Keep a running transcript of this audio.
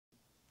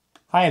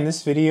Hi, in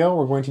this video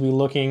we're going to be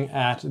looking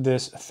at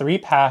this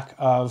 3-pack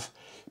of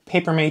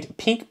Papermate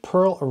Pink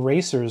Pearl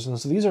erasers. And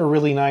so these are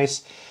really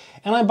nice.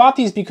 And I bought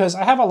these because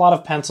I have a lot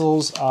of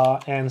pencils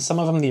and some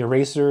of them, the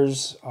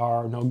erasers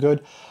are no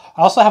good.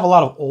 I also have a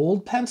lot of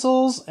old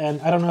pencils, and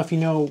I don't know if you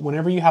know,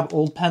 whenever you have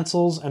old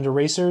pencils and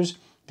erasers,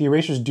 the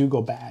erasers do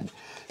go bad.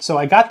 So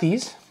I got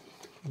these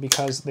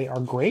because they are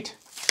great.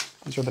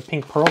 These are the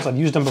Pink Pearls. I've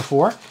used them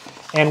before.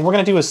 And we're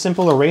going to do a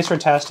simple eraser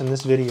test in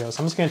this video.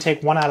 So I'm just going to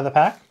take one out of the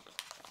pack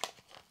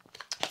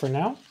for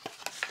now.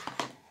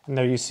 And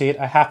there you see it.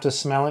 I have to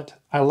smell it.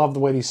 I love the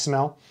way these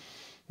smell.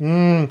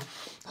 Nothing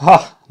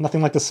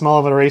like the smell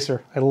of an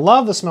eraser. I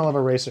love the smell of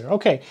an eraser.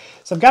 Okay,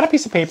 so I've got a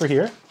piece of paper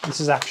here. This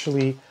is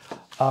actually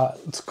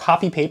it's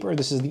copy paper.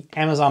 This is the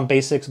Amazon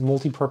Basics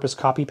multi-purpose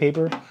copy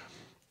paper.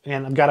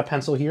 And I've got a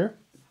pencil here.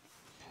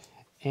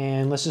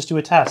 And let's just do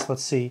a test.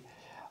 Let's see.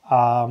 We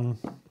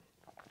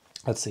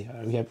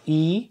have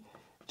e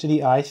to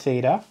the I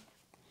theta.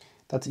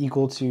 That's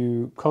equal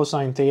to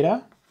cosine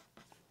theta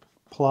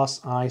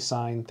plus I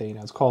sine theta.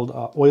 It's called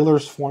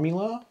Euler's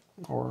formula,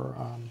 or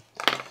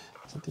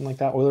something like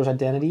that, Euler's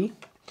identity.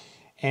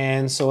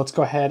 And so let's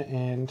go ahead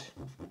and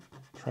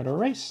try to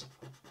erase.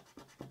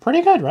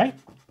 Pretty good, right?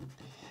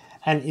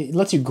 And it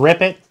lets you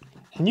grip it,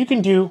 and you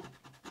can do,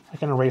 I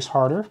can erase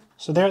harder.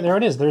 So there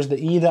it is. There's the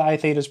E, the I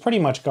theta is pretty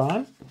much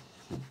gone.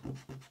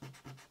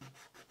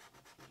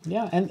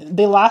 Yeah, and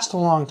they last a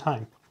long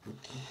time.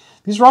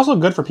 These are also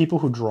good for people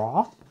who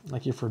draw,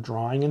 like if you're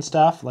drawing and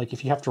stuff, like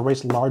if you have to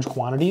erase large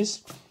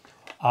quantities,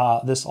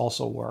 this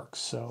also works.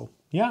 So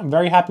yeah, I'm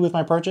very happy with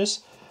my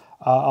purchase.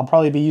 I'll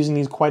probably be using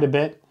these quite a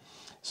bit.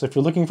 So if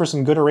you're looking for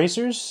some good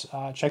erasers,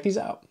 check these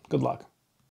out. Good luck.